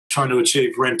trying to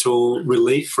achieve rental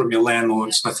relief from your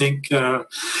landlords. I think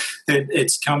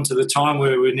it's come to the time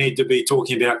where we need to be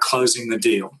talking about closing the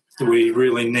deal. We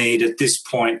really need at this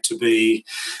point to be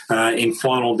in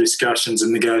final discussions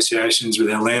and negotiations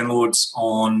with our landlords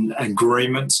on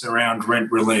agreements around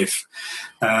rent relief.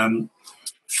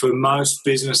 For most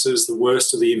businesses, the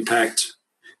worst of the impact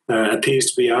appears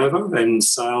to be over, and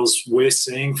sales we're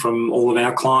seeing from all of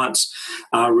our clients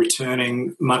are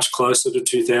returning much closer to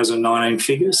 2019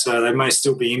 figures. So they may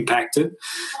still be impacted,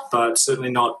 but certainly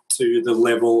not to the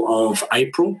level of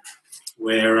April,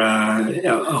 where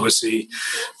obviously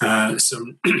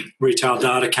some retail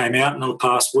data came out in the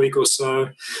past week or so,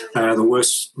 the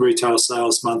worst retail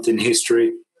sales month in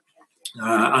history,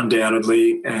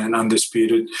 undoubtedly and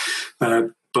undisputed.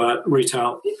 But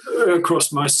retail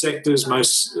across most sectors,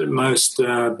 most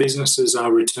businesses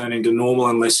are returning to normal,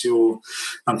 unless you're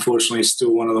unfortunately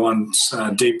still one of the ones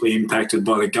deeply impacted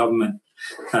by the government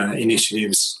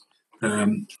initiatives.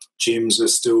 Gyms are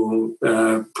still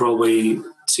probably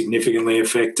significantly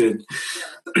affected,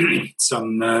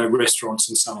 some restaurants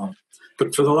and so on.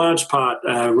 But for the large part,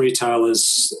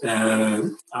 retailers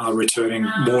are returning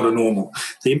more to normal.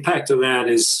 The impact of that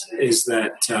is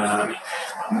that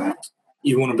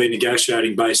you want to be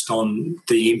negotiating based on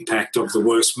the impact of the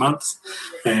worst month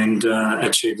and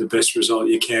achieve the best result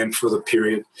you can for the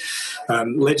period.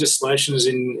 Legislation is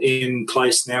in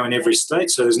place now in every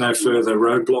state, so there's no further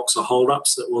roadblocks or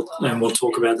hold-ups, and we'll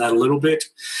talk about that a little bit.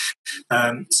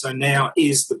 So now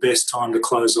is the best time to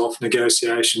close off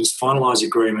negotiations, finalise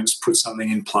agreements, put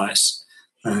something in place.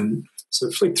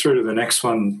 So flick through to the next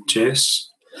one,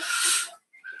 Jess.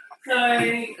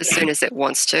 As soon as it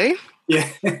wants to. Yeah,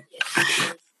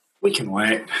 we can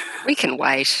wait. We can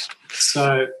wait.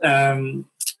 So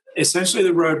essentially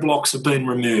the roadblocks have been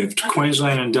removed.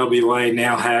 Queensland and WA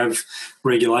now have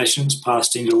regulations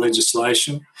passed into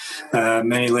legislation.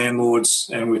 Many landlords,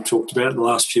 and we've talked about it the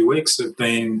last few weeks, have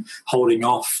been holding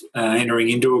off entering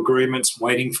into agreements,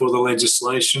 waiting for the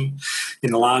legislation,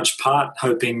 in large part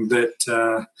hoping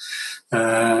that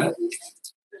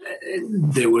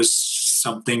there was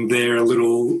something there a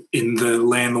little in the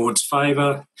landlord's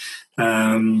favour,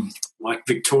 like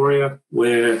Victoria,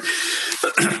 where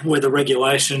the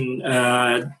regulation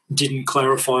didn't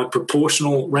clarify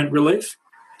proportional rent relief.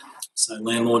 So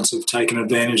landlords have taken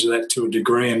advantage of that to a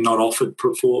degree and not offered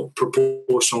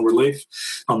proportional relief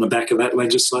on the back of that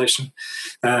legislation.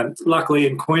 Luckily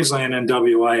in Queensland and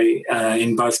WA,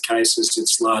 in both cases,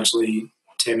 it's largely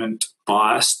tenant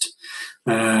biased,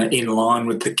 in line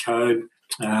with the code.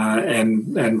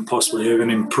 And possibly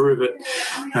even improve it,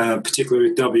 particularly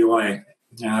with WA,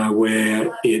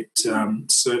 where it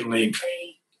certainly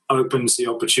opens the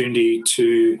opportunity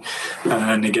to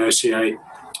negotiate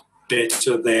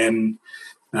better than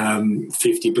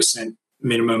 50%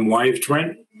 minimum waived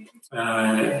rent,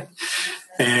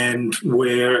 and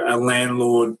where a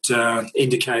landlord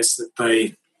indicates that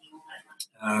they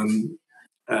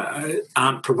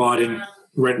aren't providing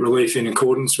rent relief in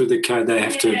accordance with the code, they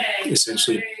have to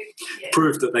essentially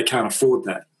prove that they can't afford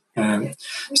that.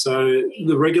 So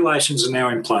the regulations are now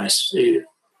in place.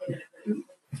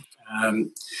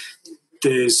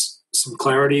 There's some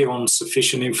clarity on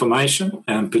sufficient information,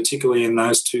 particularly in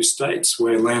those two states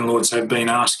where landlords have been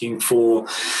asking for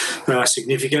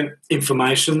significant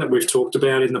information that we've talked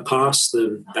about in the past,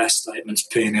 the BAS statements,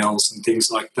 P&Ls and things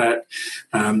like that.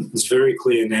 It's very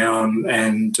clear now,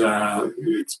 and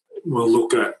we'll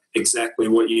look at exactly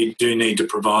what you do need to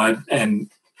provide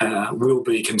and will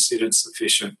be considered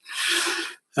sufficient.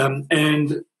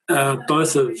 And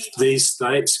both of these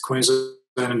states, Queensland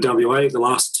and WA, the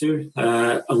last two,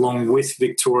 along with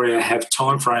Victoria, have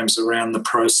timeframes around the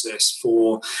process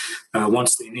for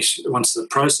once the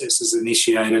process is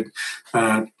initiated,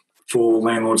 for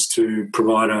landlords to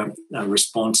provide a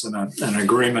response and an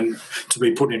agreement to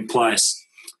be put in place.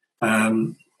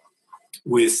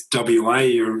 With WA,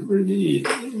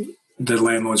 the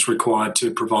landlord's required to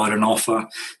provide an offer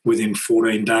within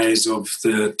 14 days of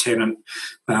the tenant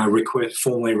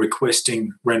formally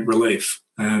requesting rent relief.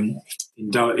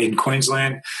 In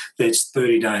Queensland, it's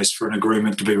 30 days for an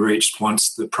agreement to be reached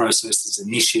once the process is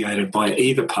initiated by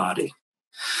either party.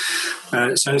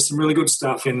 So there's some really good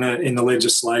stuff in the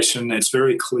legislation. It's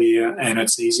very clear and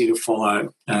it's easy to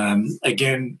follow.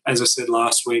 Again, as I said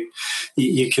last week,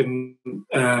 you can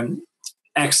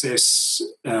access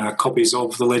copies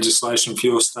of the legislation for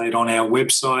your state on our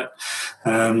website.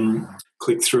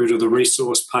 Click through to the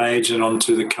resource page and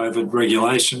onto the COVID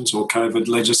regulations or COVID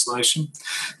legislation,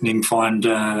 and you can find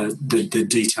the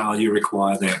detail you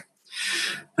require there.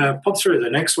 Pop through the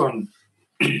next one,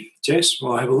 Jess,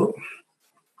 while I have a look.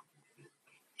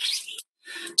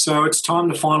 So it's time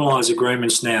to finalise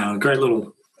agreements now. A great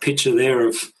little picture there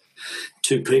of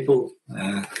two people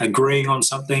agreeing on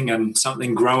something and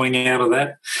something growing out of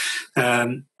that.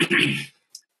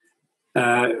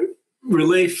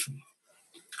 Relief,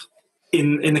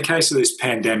 in the case of this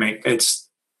pandemic, it's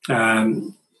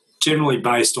generally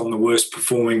based on the worst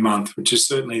performing month, which is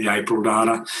certainly the April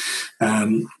data.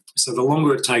 So the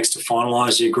longer it takes to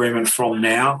finalise the agreement from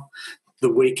now, the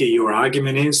weaker your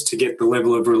argument is to get the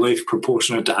level of relief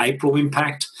proportionate to April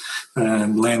impact.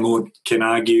 Landlord can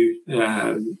argue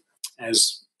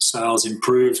as sales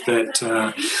improve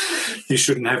that you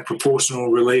shouldn't have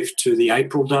proportional relief to the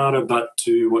April data but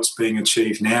to what's being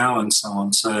achieved now and so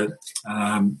on. So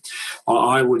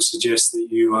I would suggest that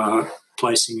you are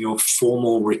placing your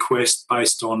formal request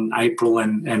based on April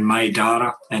and May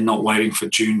data and not waiting for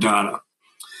June data.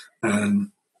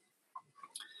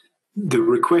 The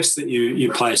request that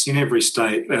you place in every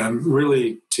state,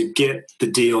 really to get the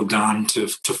deal done, to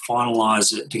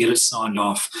finalise it, to get it signed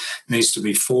off, needs to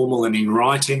be formal and in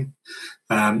writing,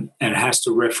 and it has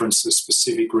to reference the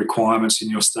specific requirements in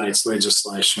your state's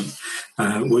legislation.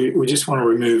 We just want to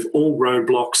remove all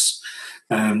roadblocks,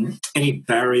 any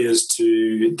barriers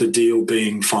to the deal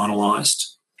being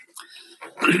finalised.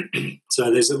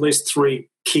 So there's at least three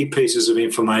key pieces of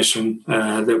information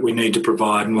that we need to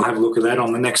provide, and we'll have a look at that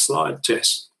on the next slide,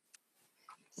 Jess.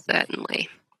 Certainly.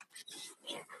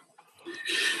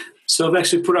 So I've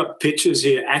actually put up pictures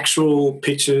here, actual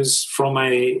pictures from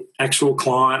a actual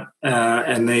client,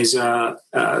 and these are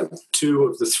two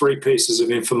of the three pieces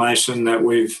of information that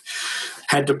we've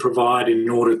had to provide in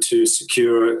order to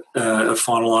secure a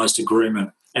finalised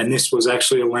agreement. And this was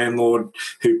actually a landlord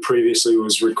who previously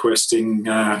was requesting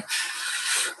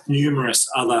numerous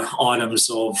other items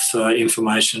of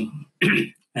information,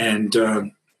 and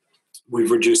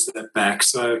we've reduced that back.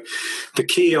 So the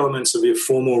key elements of your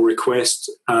formal request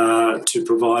are to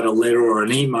provide a letter or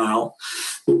an email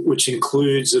which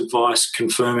includes advice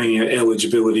confirming your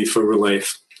eligibility for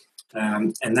relief.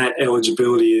 And that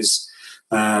eligibility is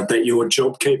that you're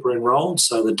JobKeeper enrolled.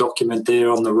 So the document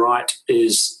there on the right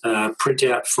is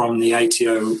printout from the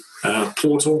ATO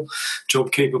portal,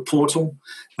 JobKeeper portal,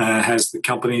 has the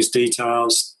company's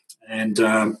details and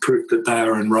proof that they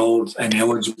are enrolled and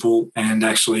eligible and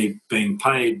actually being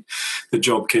paid the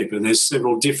JobKeeper. There's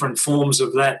several different forms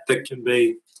of that can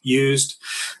be used.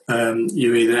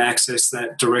 You either access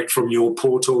that direct from your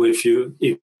portal if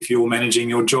you're managing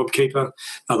your JobKeeper,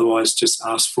 otherwise just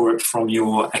ask for it from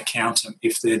your accountant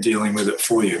if they're dealing with it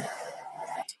for you.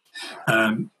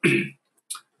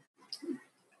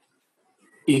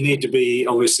 You need to be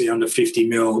obviously under 50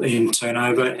 mil in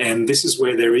turnover, and this is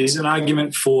where there is an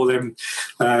argument for them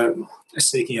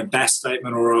seeking a BAS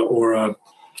statement or a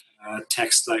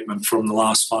tax statement from the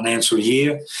last financial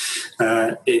year.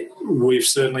 We've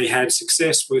certainly had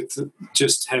success with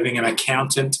just having an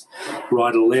accountant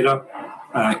write a letter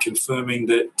confirming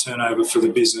that turnover for the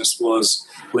business was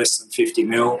less than 50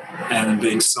 mil and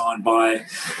being signed by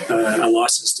a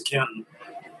licensed accountant.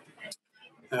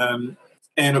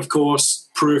 And of course,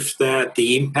 proof that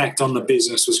the impact on the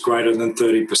business was greater than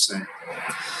 30%.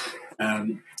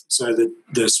 So the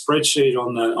spreadsheet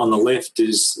on the left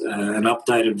is an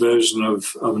updated version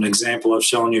of an example I've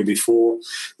shown you before.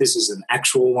 This is an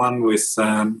actual one with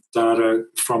data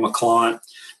from a client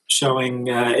showing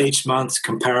each month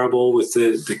comparable with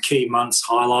the key months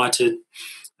highlighted.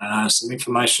 Some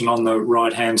information on the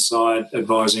right-hand side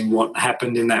advising what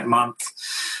happened in that month.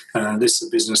 This is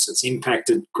a business that's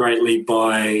impacted greatly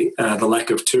by the lack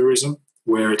of tourism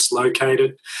where it's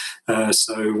located.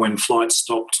 So when flights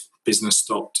stopped, business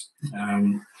stopped.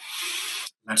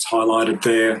 That's highlighted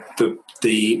there.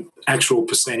 The actual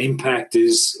percent impact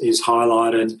is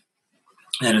highlighted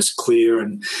and it's clear.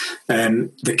 And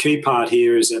the key part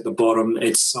here is at the bottom,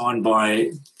 it's signed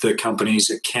by the company's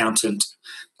accountant.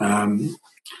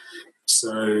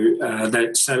 So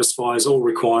that satisfies all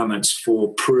requirements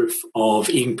for proof of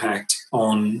impact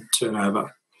on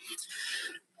turnover.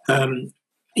 You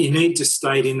need to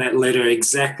state in that letter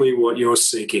exactly what you're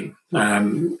seeking.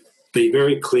 Be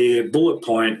very clear, bullet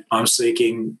point, I'm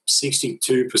seeking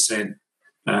 62%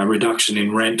 reduction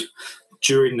in rent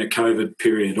during the COVID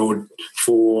period or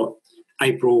for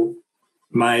April,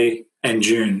 May and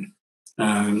June.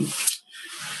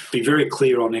 Be very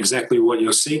clear on exactly what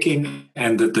you're seeking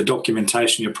and that the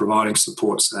documentation you're providing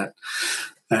supports that.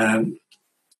 And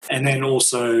then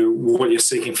also what you're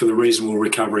seeking for the reasonable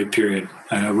recovery period,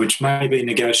 which may be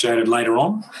negotiated later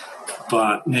on,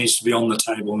 but needs to be on the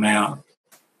table now.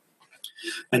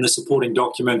 And the supporting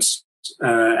documents,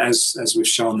 as we've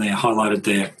shown there, highlighted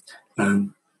there.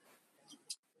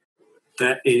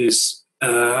 That is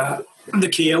the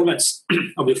key elements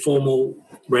of your formal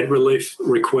rent relief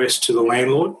request to the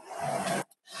landlord.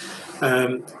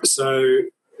 So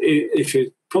if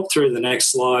you pop through the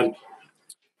next slide,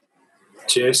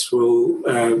 Jess, will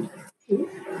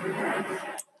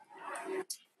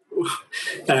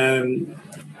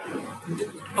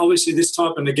obviously this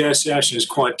type of negotiation is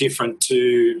quite different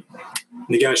to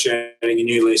negotiating a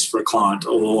new lease for a client,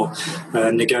 or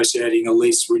negotiating a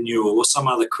lease renewal, or some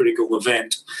other critical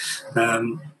event,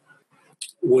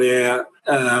 where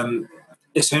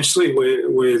essentially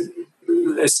we're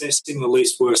assessing the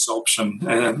least worst option.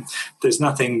 There's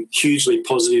nothing hugely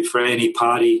positive for any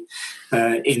party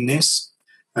in this.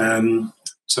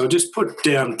 So I'll just put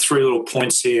down 3 little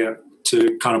points here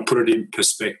to kind of put it in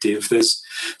perspective. There's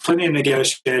plenty of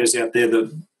negotiators out there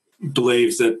that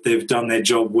believe that they've done their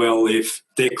job well if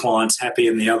their client's happy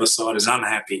and the other side is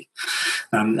unhappy.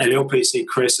 At LPC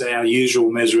Crest, our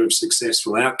usual measure of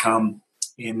successful outcome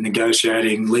in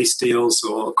negotiating lease deals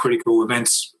or critical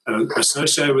events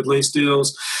associated with lease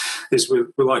deals is we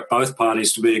like both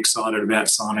parties to be excited about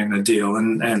signing the deal,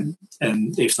 and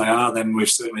if they are, then we've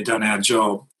certainly done our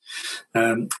job.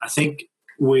 I think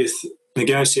with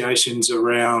negotiations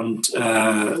around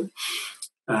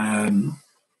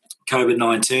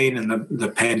Covid-19 and the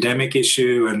pandemic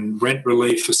issue and rent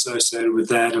relief associated with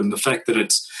that, and the fact that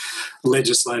it's a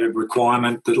legislative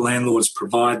requirement that landlords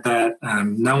provide that,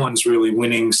 no one's really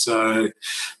winning. So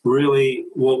really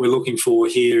what we're looking for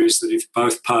here is that if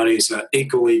both parties are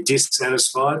equally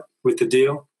dissatisfied with the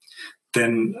deal,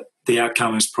 then the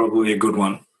outcome is probably a good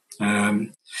one.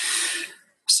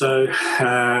 So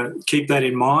keep that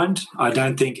in mind. I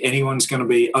don't think anyone's going to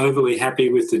be overly happy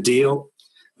with the deal.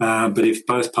 But if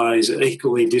both parties are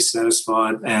equally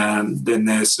dissatisfied, then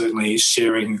they're certainly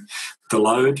sharing the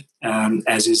load,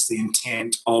 as is the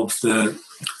intent of the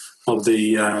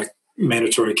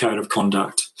mandatory code of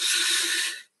conduct.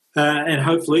 And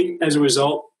hopefully, as a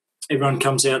result, everyone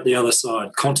comes out the other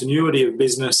side. Continuity of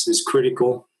business is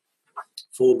critical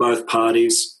for both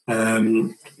parties.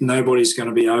 Nobody's going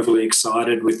to be overly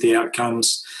excited with the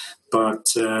outcomes, but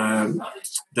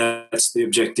that's the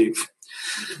objective.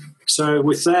 So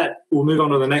with that, we'll move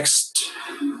on to the next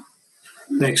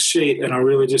sheet, and I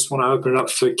really just want to open it up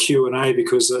for Q&A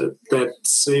because that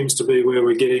seems to be where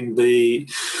we're getting the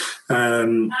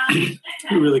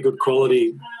really good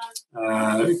quality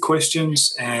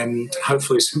questions and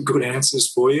hopefully some good answers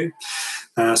for you.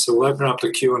 So we'll open up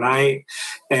the Q&A,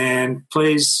 and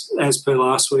please, as per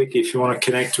last week, if you want to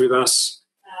connect with us,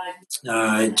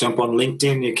 jump on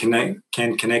LinkedIn. You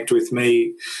can connect with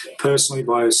me personally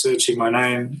by searching my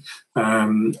name.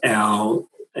 Our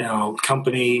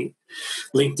company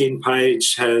LinkedIn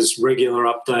page has regular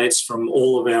updates from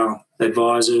all of our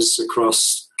advisors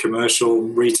across commercial,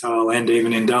 retail, and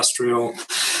even industrial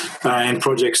and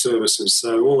project services.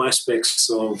 So all aspects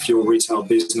of your retail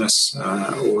business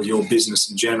or your business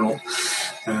in general.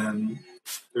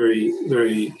 Very,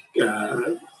 very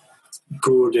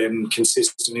good and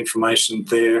consistent information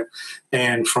there,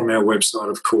 and from our website,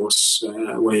 of course,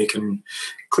 where you can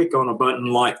click on a button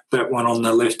like that one on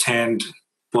the left-hand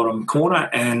bottom corner,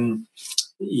 and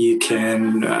you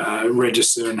can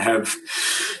register and have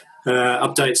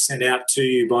updates sent out to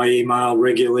you by email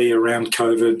regularly around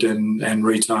COVID and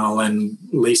retail and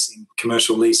leasing,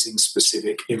 commercial leasing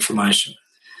specific information.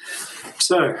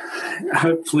 So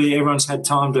hopefully everyone's had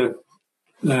time to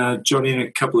jot in a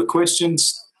couple of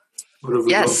questions.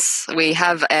 Yes, we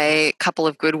have a couple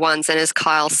of good ones. And as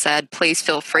Kyle said, please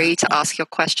feel free to ask your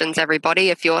questions,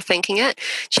 everybody, if you're thinking it.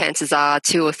 Chances are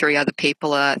 2 or 3 other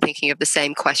people are thinking of the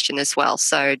same question as well.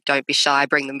 So don't be shy,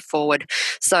 bring them forward.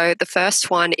 So the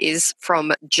first one is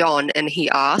from John, and he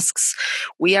asks,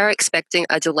 we are expecting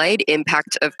a delayed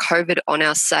impact of COVID on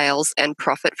our sales and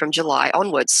profit from July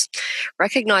onwards.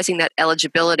 Recognizing that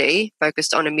eligibility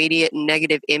focused on immediate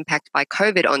negative impact by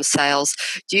COVID on sales,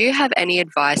 do you have any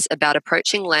advice about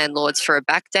approaching landlords for a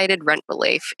backdated rent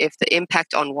relief if the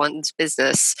impact on one's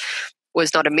business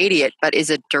was not immediate but is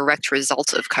a direct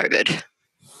result of COVID?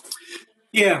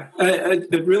 Yeah,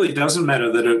 it really doesn't matter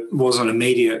that it wasn't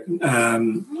immediate,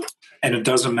 and it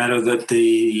doesn't matter that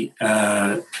the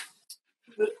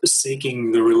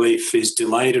seeking the relief is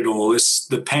delayed at all.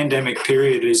 The pandemic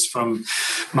period is from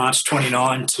March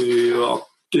 29 to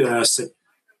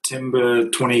September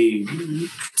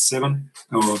 27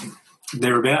 or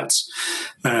thereabouts.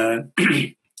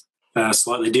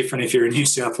 Slightly different if you're in New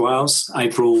South Wales,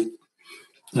 April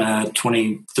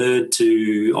 23rd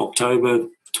to October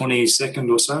 22nd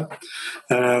or so.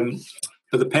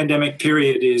 But the pandemic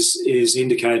period is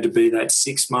indicated to be that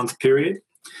 6-month period.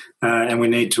 and we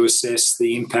need to assess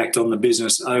the impact on the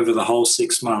business over the whole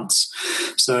 6 months.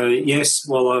 So, yes,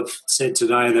 while I've said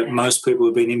today that most people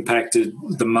have been impacted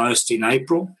the most in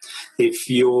April, if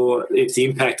the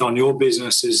impact on your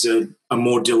business is a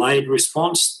more delayed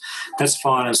response, that's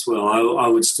fine as well. I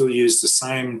would still use the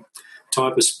same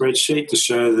type of spreadsheet to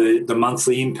show the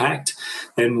monthly impact.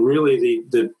 And really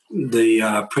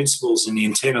the principles and the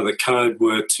intent of the code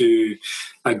were to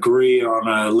agree on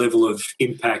a level of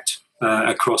impact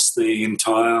across the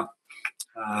entire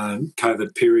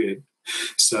COVID period.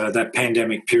 So that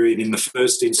pandemic period in the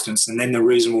first instance, and then the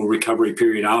reasonable recovery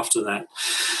period after that.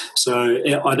 So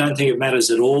I don't think it matters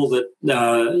at all that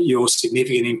your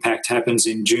significant impact happens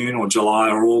in June or July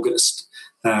or August.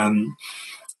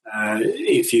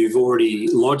 If you've already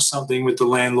lodged something with the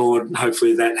landlord,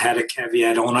 hopefully that had a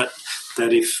caveat on it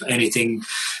that if anything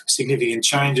significant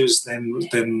changes, then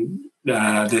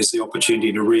there's the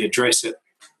opportunity to readdress it.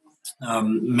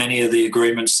 Many of the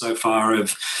agreements so far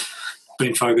have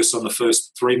been focused on the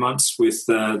first 3 months with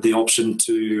the option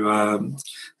to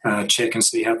check and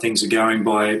see how things are going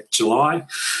by July,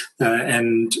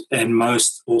 and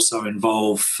most also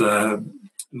involve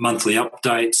monthly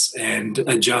updates and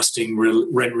adjusting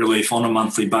rent relief on a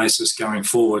monthly basis going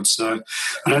forward. So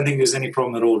I don't think there's any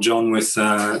problem at all, John, with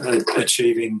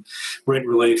achieving rent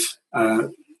relief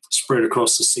spread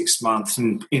across the 6 months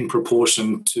in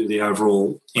proportion to the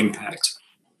overall impact.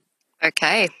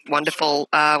 Okay, wonderful.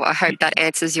 I hope that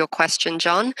answers your question,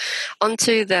 John. On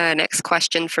to the next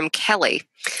question from Kelly.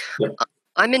 Yep.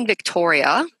 I'm in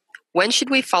Victoria. When should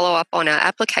we follow up on our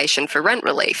application for rent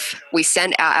relief? We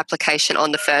sent our application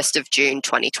on the 1st of June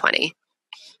 2020.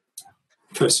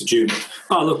 1st of June.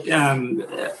 Oh, look,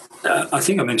 I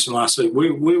think I mentioned last week,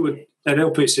 we would, at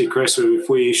LPC Crestwood, if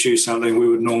we issue something, we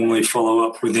would normally follow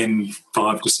up within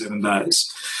 5 to 7 days.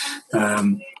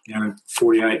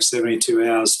 48, 72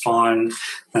 hours, fine.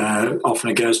 Often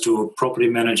it goes to a property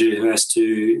manager who has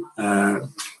to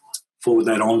forward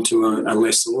that on to a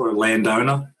lessor or a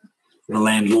landowner, the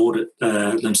landlord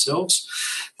themselves,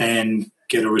 and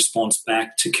get a response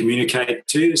back to communicate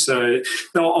to. So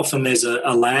often there's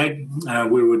a lag.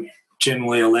 We would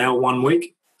generally allow 1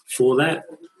 week for that.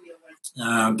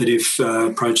 But if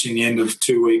approaching the end of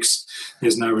 2 weeks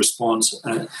there's no response,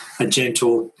 a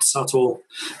gentle, subtle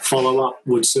follow-up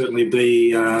would certainly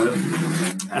be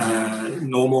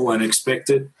normal and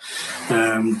expected.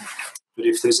 But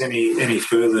if there's any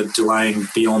further delaying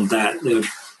beyond that,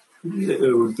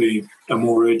 it would be a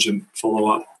more urgent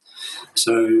follow-up.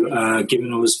 So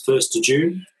given it was 1st of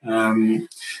June,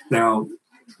 now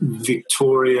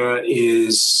Victoria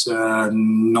is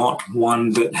not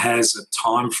one that has a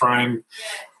time frame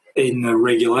in the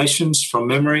regulations from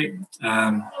memory.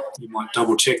 You might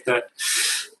double check that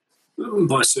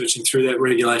by searching through that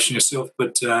regulation yourself,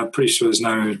 but pretty sure there's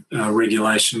no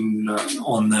regulation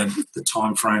on the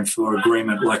time frame for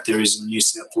agreement like there is in New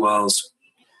South Wales.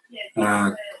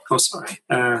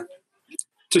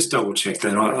 Just double check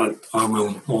that. I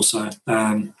will also.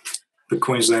 But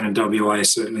Queensland and WA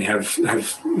certainly have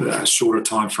shorter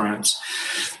time frames.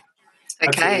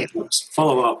 Okay.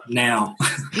 Follow up now.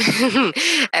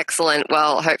 Excellent.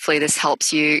 Well, hopefully this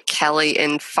helps you, Kelly,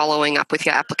 in following up with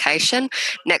your application.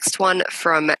 Next one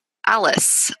from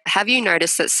Alice. Have you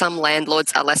noticed that some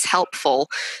landlords are less helpful,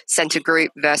 Centre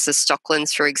Group versus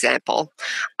Stocklands, for example?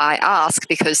 I ask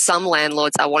because some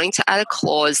landlords are wanting to add a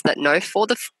clause that no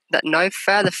further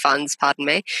funds,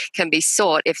 can be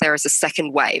sought if there is a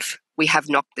second wave. We have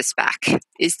knocked this back.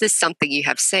 Is this something you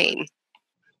have seen?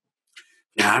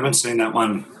 Yeah, I haven't seen that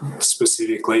one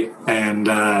specifically, and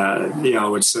I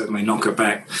would certainly knock it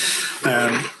back.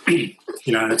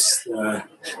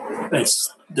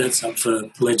 That's up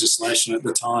for legislation at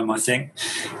the time, I think.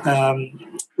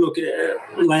 Look,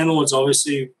 landlords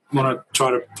obviously want to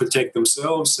try to protect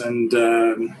themselves, and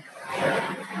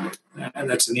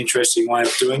that's an interesting way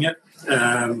of doing it.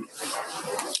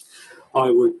 I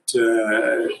would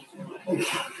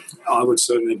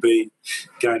certainly be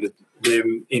going to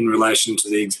them in relation to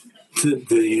the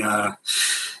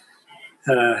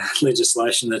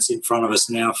legislation that's in front of us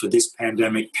now for this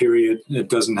pandemic period. It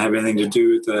doesn't have anything to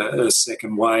do with a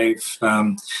second wave.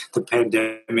 The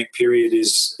pandemic period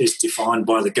is defined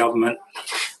by the government.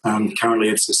 Currently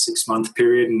it's a 6-month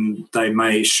period, and they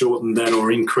may shorten that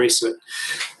or increase it.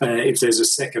 If there's a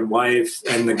second wave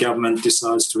and the government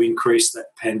decides to increase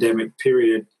that pandemic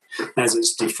period as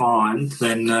it's defined,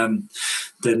 then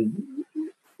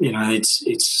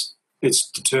it's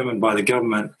determined by the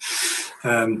government.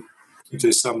 If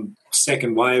there's some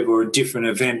second wave or a different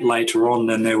event later on,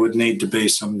 then there would need to be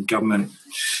some government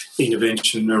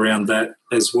intervention around that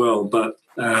as well. But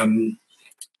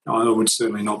I would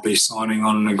certainly not be signing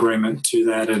on an agreement to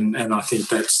that, and I think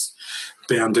that's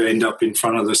bound to end up in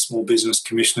front of the Small Business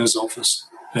Commissioner's office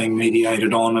being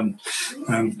mediated on, and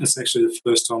it's actually the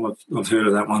first time I've heard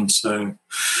of that one, so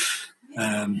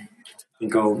I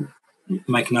think I'll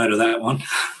make note of that one.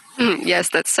 Yes,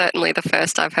 that's certainly the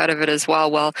first I've heard of it as well.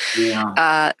 Well,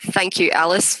 Yeah. Thank you,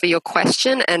 Alice, for your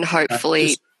question, and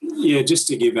hopefully... Just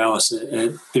to give Alice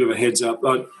a bit of a heads up,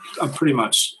 I pretty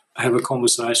much have a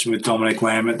conversation with Dominic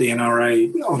Lamb at the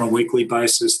NRA on a weekly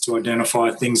basis to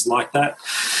identify things like that.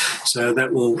 So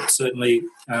that will certainly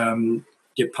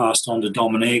get passed on to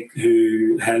Dominic,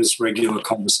 who has regular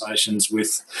conversations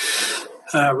with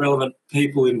relevant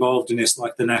people involved in this,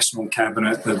 like the National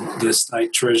Cabinet, the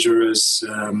state treasurers.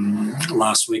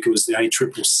 Last week it was the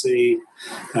ACCC,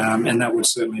 and that would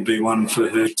certainly be one for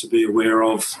her to be aware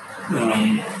of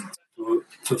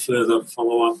for further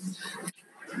follow-up.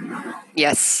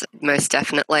 Yes, most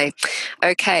definitely.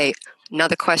 Okay,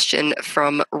 another question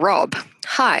from Rob.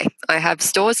 Hi, I have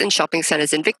stores and shopping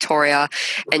centres in Victoria,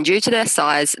 and due to their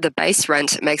size, the base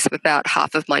rent makes up about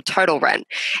half of my total rent.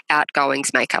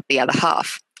 Outgoings make up the other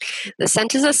half. The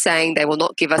centres are saying they will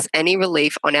not give us any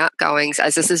relief on outgoings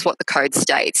as this is what the code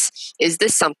states. Is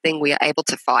this something we are able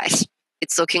to fight?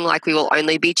 It's looking like we will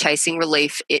only be chasing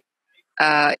relief in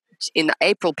the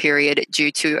April period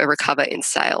due to a recovery in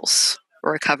sales.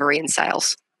 Look,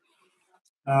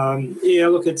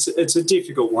 it's a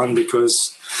difficult one,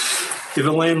 because if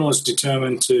a landlord's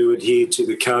determined to adhere to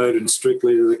the code and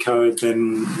strictly to the code,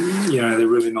 then they're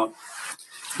really not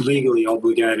legally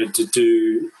obligated to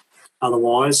do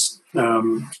otherwise.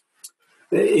 The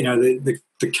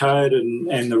code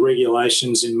and the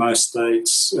regulations in most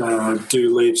states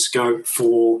do leave scope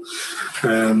for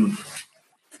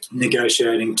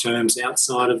negotiating terms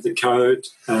outside of the code,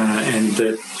 and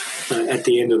that at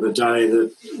the end of the day,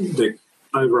 the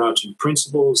overarching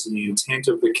principles and the intent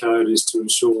of the code is to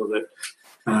ensure that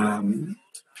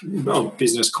of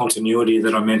business continuity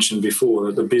that I mentioned before,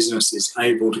 that the business is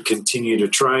able to continue to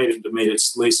trade and to meet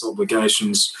its lease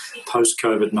obligations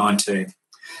post-COVID-19.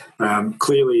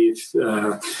 Clearly,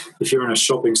 if you're in a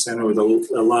shopping centre with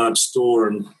a large store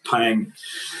and paying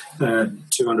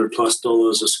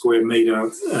 $200+ a square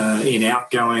metre in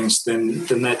outgoings, then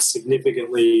that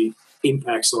significantly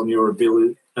impacts on your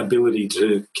ability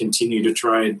to continue to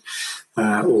trade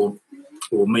or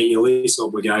meet your lease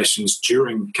obligations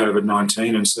during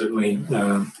COVID-19, and certainly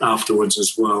afterwards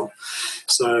as well.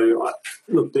 So,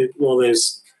 look, while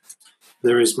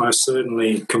there is most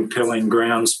certainly compelling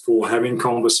grounds for having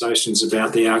conversations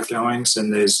about the outgoings,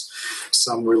 and there's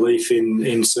some relief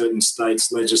in certain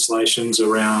states' legislations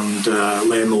around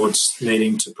landlords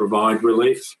needing to provide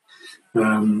relief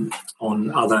on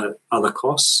other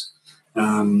costs.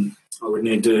 I would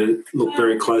need to look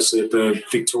very closely at the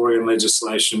Victorian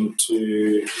legislation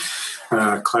to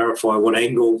clarify what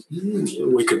angle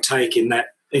we could take in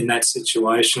that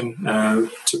situation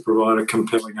to provide a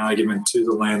compelling argument to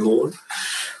the landlord.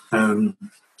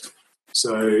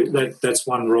 So that's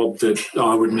one, Rob, that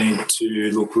I would need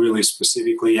to look really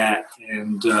specifically at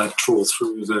and trawl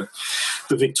through the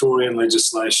Victorian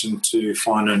legislation to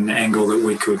find an angle that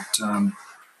we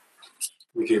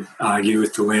could argue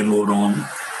with the landlord on.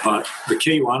 But the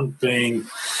key one being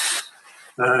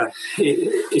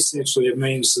essentially it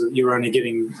means that you're only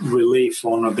getting relief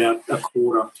on about a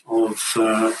quarter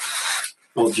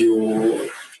of your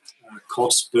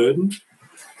cost burden,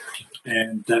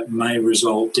 and that may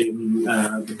result in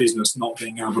the business not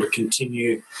being able to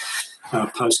continue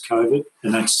post-COVID,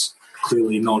 and that's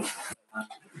clearly not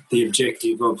the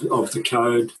objective of the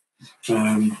code,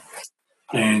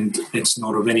 and it's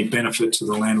not of any benefit to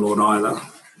the landlord either.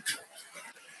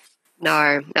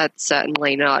 No, that's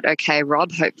certainly not. Okay,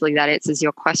 Rob, hopefully that answers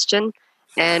your question.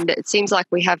 And it seems like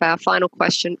we have our final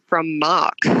question from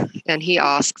Mark, and he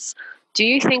asks, do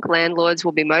you think landlords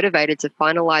will be motivated to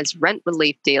finalise rent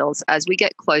relief deals as we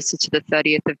get closer to the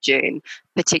 30th of June,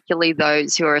 particularly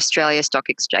those who are Australia Stock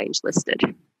Exchange listed?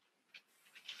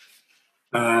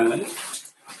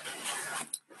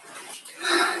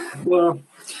 Well,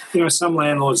 some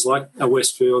landlords like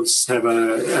Westfields have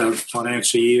a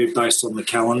financial year based on the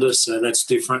calendar, so that's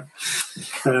different.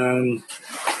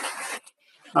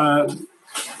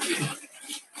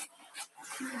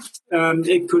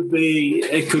 It could be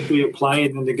a play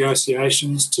in the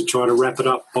negotiations to try to wrap it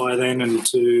up by then, and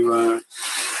to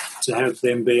have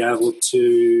them be able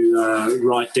to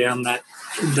write down that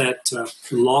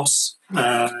loss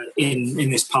in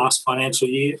this past financial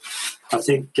year. I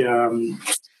think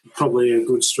probably a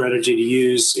good strategy to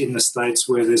use in the states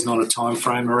where there's not a time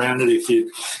frame around it. If you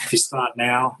start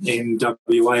now in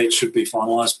WA, it should be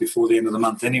finalised before the end of the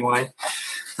month anyway.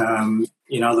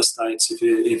 In other states, if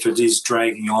it is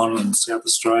dragging on, in South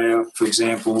Australia, for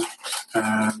example,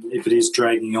 if it is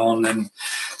dragging on, then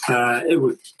it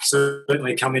would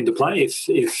certainly come into play if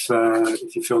you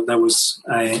felt that was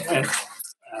a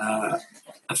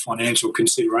financial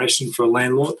consideration for a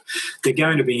landlord. They're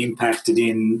going to be impacted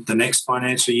in the next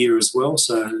financial year as well,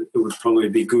 so it would probably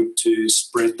be good to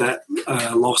spread that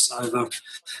loss over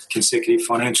consecutive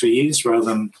financial years rather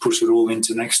than push it all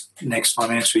into next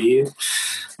financial year.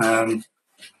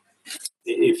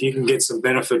 If you can get some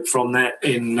benefit from that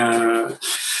in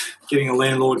getting a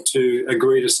landlord to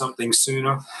agree to something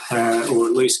sooner, or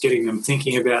at least getting them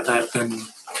thinking about that, then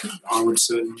I would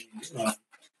certainly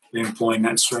be employing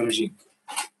that strategy.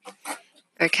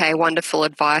 Okay, wonderful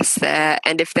advice there.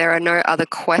 And if there are no other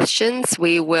questions,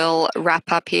 we will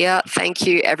wrap up here. Thank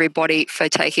you, everybody, for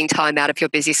taking time out of your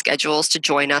busy schedules to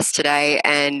join us today.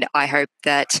 And I hope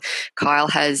that Kyle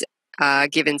has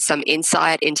given some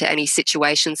insight into any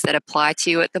situations that apply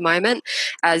to you at the moment.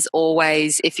 As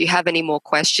always, if you have any more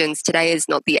questions, today is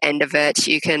not the end of it.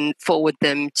 You can forward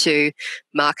them to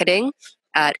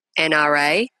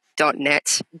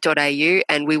marketing@nra.net.au,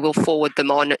 and we will forward them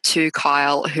on to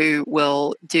Kyle, who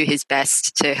will do his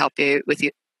best to help you with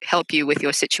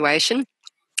your situation.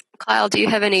 Kyle, do you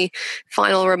have any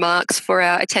final remarks for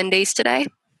our attendees today?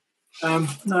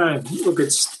 No, look,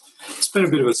 it's been a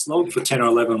bit of a slog for 10 or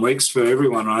 11 weeks for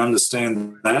everyone. I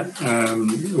understand that.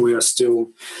 We are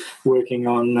still working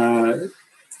on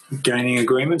gaining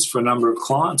agreements for a number of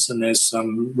clients, and there's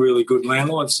some really good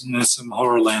landlords and there's some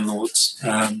horror landlords.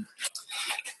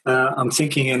 I'm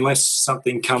thinking unless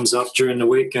something comes up during the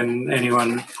week and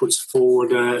anyone puts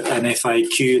forward an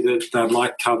FAQ that they'd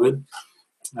like covered,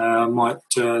 might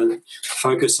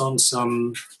focus on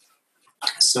some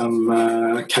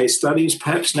case studies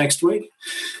perhaps next week.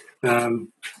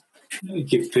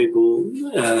 Give people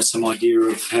some idea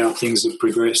of how things have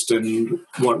progressed and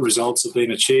what results have been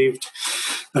achieved,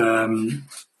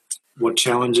 what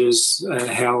challenges,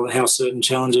 how certain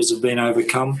challenges have been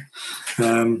overcome.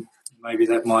 Maybe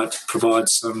that might provide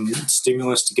some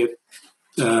stimulus to get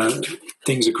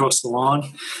things across the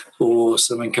line, or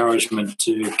some encouragement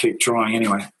to keep trying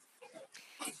anyway.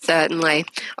 Certainly.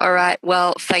 All right.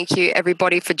 Well, thank you,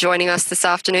 everybody, for joining us this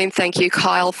afternoon. Thank you,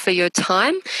 Kyle, for your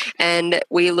time. And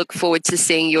we look forward to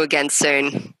seeing you again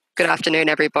soon. Good afternoon,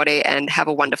 everybody, and have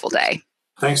a wonderful day.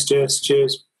 Thanks, Jess.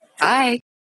 Cheers. Bye.